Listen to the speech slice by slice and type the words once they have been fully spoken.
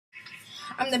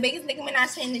I'm the biggest Nicki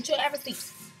Minaj fan that you'll ever see.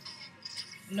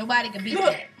 Nobody can beat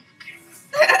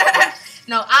that.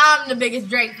 No, I'm the biggest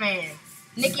Drake fan.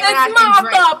 Nicki Minaj and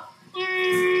Drake.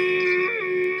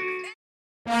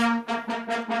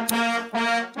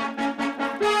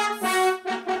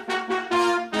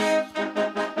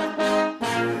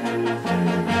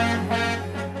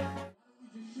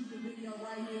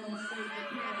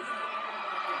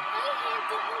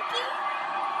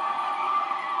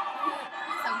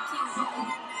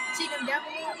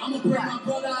 I'm gonna bring my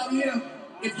brother out here.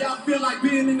 If y'all feel like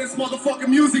being in this motherfucking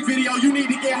music video, you need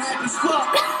to get hyped as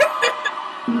fuck.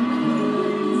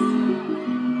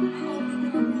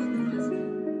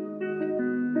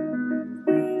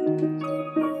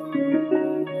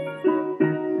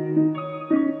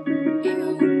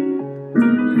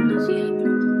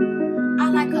 I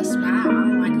like her smile. I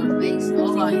don't like her face.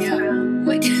 Oh, yeah.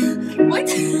 What did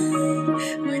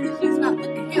she smile?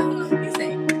 Look at him. He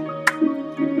said,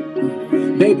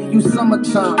 baby, you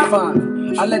summertime fine.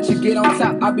 I let you get on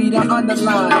top, I be the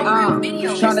underline.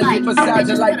 Trying to get beside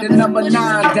you like the number 9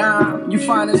 dime. You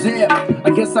fine as hell. I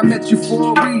guess I met you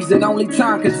for a reason, only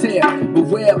time can tell. But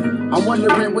well, I'm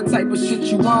wondering what type of shit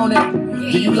you want it.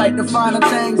 Do you like the finer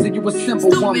things, or you a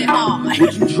simple woman? Would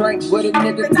you drink with a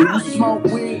nigga? Do you smoke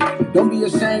weed? Don't be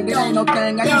ashamed, it ain't no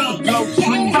thing. I used to blow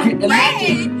trees, get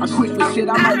elected. I quit the shit,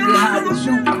 I might get high with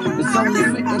you. It's only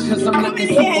fitting cause I'm looking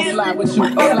super fly with you.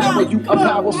 Apply with you,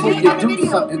 apply before you do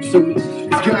something to me.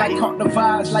 This girl, I caught the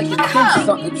vibes like it do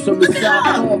something to me. So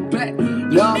I'm going back.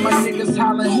 Now my niggas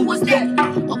hollering, who was that?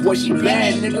 Oh boy, she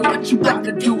bad, nigga, what you about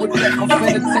to do with that? I'm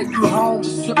finna take you home,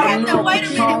 sip a little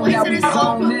Patron, now we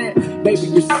zone in. Baby,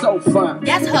 you're so fine.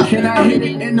 that's her. Can I hit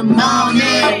it in the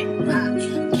morning?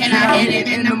 Can I hit it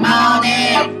in the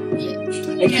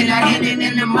morning? And can I hit it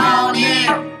in the morning?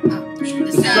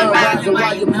 The The sun rising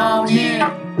while you're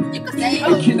moaning. You can say,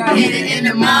 And can I hit it in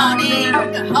the morning?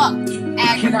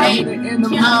 Can I hit it in the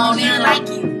morning? Like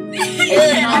you.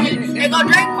 Can I hit it in Here go the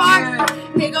Drake Park.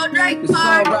 morning? Here go Drake The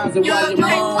sun Park. rising You while go you're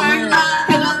Drake Park. moaning.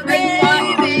 Here go Drake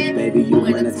Park, baby. Baby, you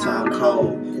in the time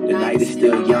cold. The night is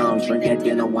still young. Drink that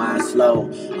dinner wine slow.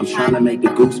 I'm trying to make the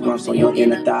goosebumps on your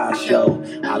inner thigh show.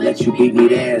 I'll let you beat me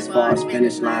there as far as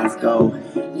finish lines go.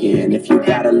 Yeah, and if you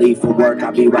gotta leave for work,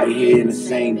 I'll be right here in the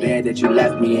same bed that you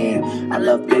left me in. I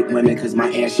love big women cause my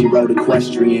aunt, she rode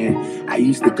equestrian. I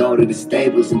used to go to the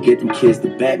stables and get them kids to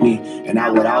bet me. And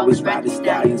I would always ride the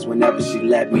stallions whenever she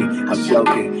let me. I'm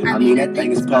joking, I mean that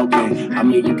thing is poking. I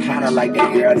mean you kinda like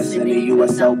that girl that's in the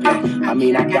US Open. I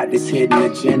mean I got this hidden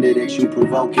agenda that you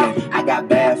provoking. I got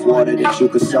bath water that you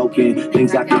could soak in.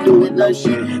 Things I can do with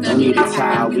lotion. Don't need a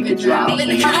towel, we can dry off in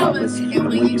the covers. And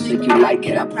when you think you like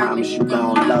it, I promise you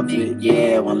gon' love it.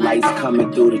 Yeah, when lights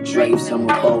coming through the drapes and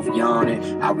we're both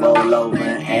yawning, I roll over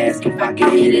and ask if I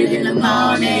can hit it in the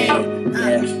morning.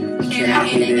 Yeah, can I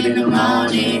hit it in the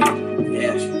morning?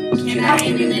 Yeah, can I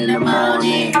hit it in the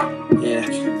morning? Yeah,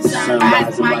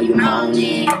 sunrise while you're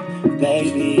moaning.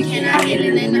 Baby, can I hit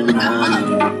it in the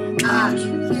morning?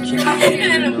 Can I hit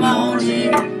it in the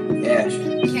morning? Yeah,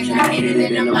 can I hit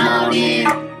it in the morning?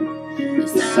 The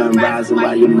sunrise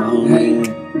while you're moaning.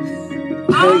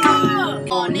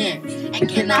 Morning. And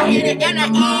can I hit it in the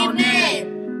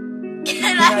evening?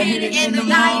 Can I hit it in the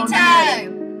nighttime?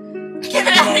 Can I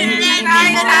hit it in the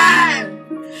nighttime?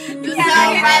 The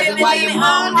sunrise while you're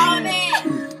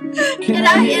moaning. Can I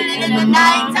hit it in the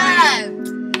nighttime?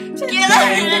 Can I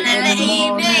hit it in the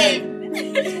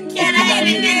evening? Can I hit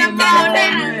it in the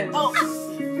morning? Oh,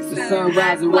 The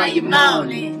sunrise while you're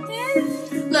moaning.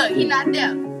 Look, he not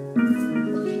there.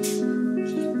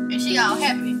 And she all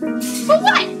happy. For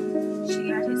what? She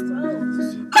got his clothes.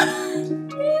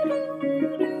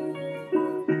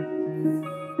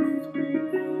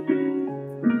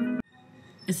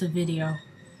 It's a video.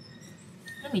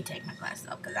 Let me take my glasses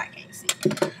off because I can't see.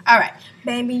 Alright.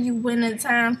 Baby, you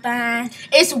wintertime fine.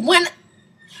 It's winter.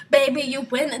 Baby, you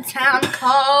wintertime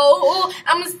cold.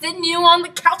 I'ma sitting you on the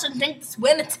couch and drink this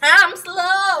wintertime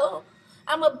slow.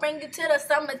 I'ma bring you to the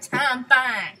summertime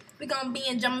fine. We gonna be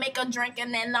in Jamaica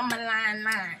drinking that number line.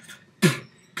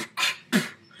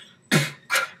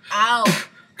 Oh,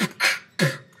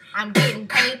 I'm getting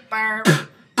paper.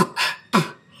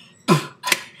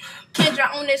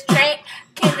 Kendra on this track.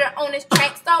 Kendra on this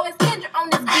track. So it's Kendra on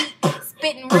this beat.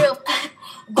 Spitting real feet.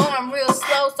 Going real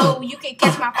slow so you can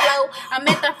catch my flow. I'm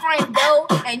at the front door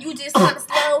and you just kinda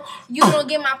slow. You don't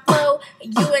get my flow,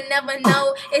 you would never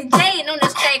know. It's Jade on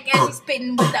this track and she's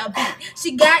spitting with a beat.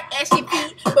 She got ashy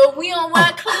feet, but we don't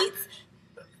wear cleats.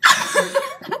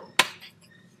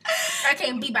 I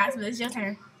can't beatbox, but it's your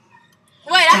turn.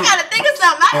 Wait, I gotta think of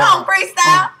something. I don't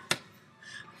freestyle.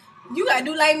 You gotta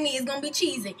do like me. It's gonna be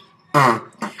cheesy. What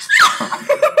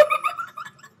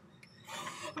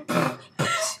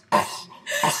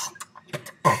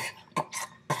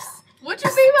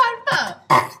you mean by that?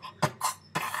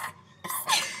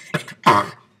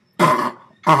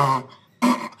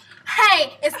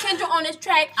 Hey, it's Kendra on this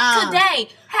track today.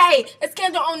 Hey, it's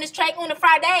Kendra on this track on a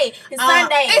Friday. It's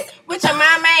Sunday. It's with your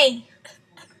mommy.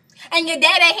 And your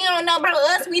daddy, he don't know about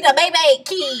us. We the baby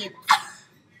kids.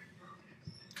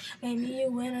 Maybe you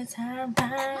wintertime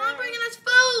pie. I'm bringing us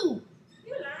food.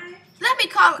 You lying. Let me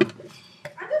call it.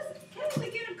 I just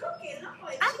can't get a cookie.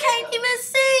 I can't even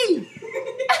see.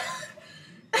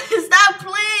 Stop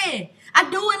playing. I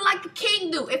do it like a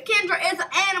king do. If Kendra is an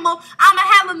animal, I'ma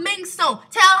have a mink soon.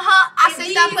 Tell her I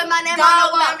said stop putting my name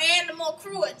on I'm animal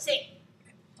cruelty.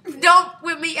 Don't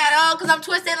with me at all, cause I'm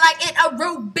twisted like it a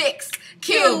Rubik's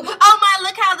cube. Oh my,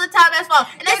 look how the time has fallen.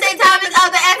 And they say time is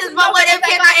of the essence, but what if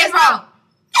Kendra is wrong?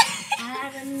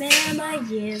 I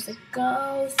remember years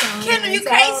ago. Kendra, you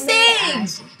can't sing. I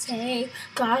should take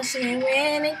caution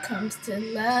when it comes to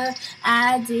love.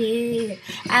 I did,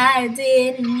 and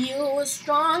you were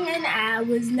strong, and I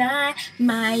was not.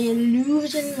 My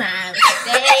illusion, my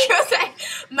mistake.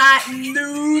 My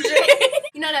illusion.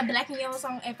 You know that Black and Yellow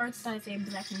song? At first, I said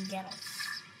Black and Ghetto.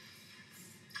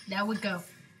 There we go.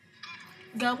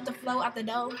 Go with the flow out the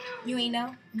door. You ain't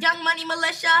know. Young Money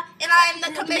Militia, and I am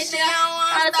the commissioner.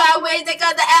 I start wasting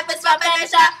cause the effort's my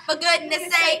finisher. For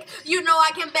goodness sake, you know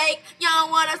I can bake. You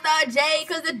don't wanna start J,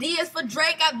 cause the D is for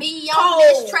Drake. I be on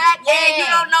this track, yeah. You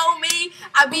don't know me.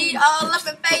 I be all up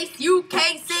in face, you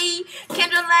can't see.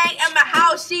 Kendra Lang in my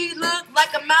house, she look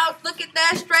like a mouse. Look at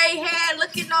that straight hair,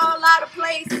 looking all out of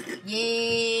place.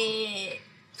 Yeah.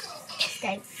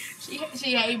 Okay. She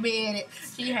hate me in it.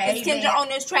 She hate It's me. Kendra on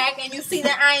this track, and you see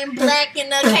that I am black,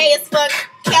 and the K is for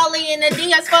Kelly, and the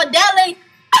D is for Deli.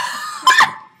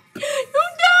 You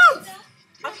dumb.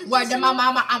 Word to my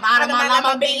mama, I'm out of my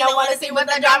llama bean. Don't wanna see what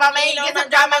the drama mean. Get some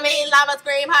drama mean. Llama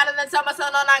scream hotter than summer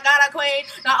sun on I got a queen.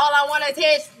 Now all I want is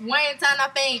hits. Wayne ton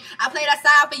of fame. I play that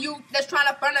side for you that's trying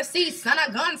to front a seat. Son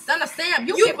of gun, son of Sam.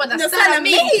 You people the son of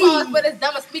me. Pause for this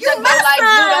dumb speech. I go like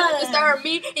Buddha. Disturb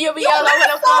me. And you'll be yellow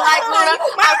when I fall like Buddha.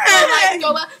 I feel like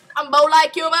Cuba. I'm bold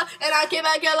like Cuba, and I keep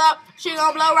a killer. She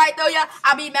gon' blow right through ya.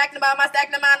 I be macking about my stack,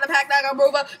 the mind, the pack like a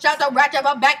mover. Shout to Ratchet,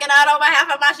 I'm backing out over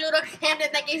half of my shooter. Hampton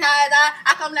think he's high as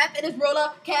I come laugh at this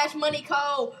ruler. Cash money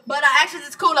cold, but our actions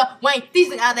is cooler. Wayne,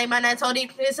 these are they might not told you.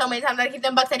 There's so many times I keep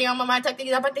them bucks on my mind. Tuck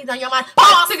these up, put these on your mind.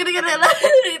 Pause. Did I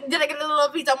get a little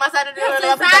piece on my side of the little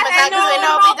piece on my side? No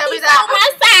piece on my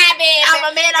side, bitch. I'm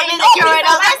a man, I'm insecure.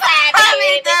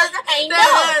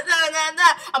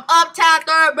 I'm uptown,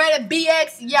 third grade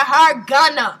BX. Your heart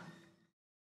gunner.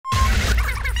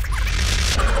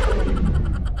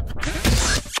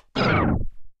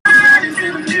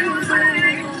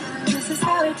 This is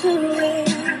how we do it.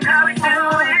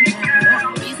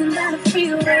 Reason that I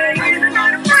feel it.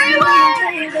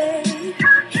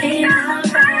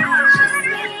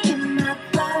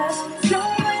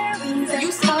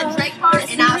 You sing the Drake part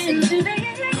and I'll sing the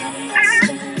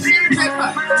Drake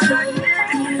part.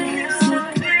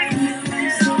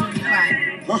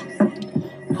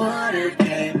 Water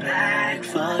came back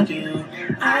for you.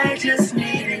 I just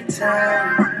needed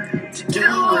time to do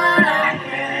what I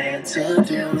had to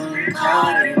do.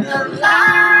 Caught in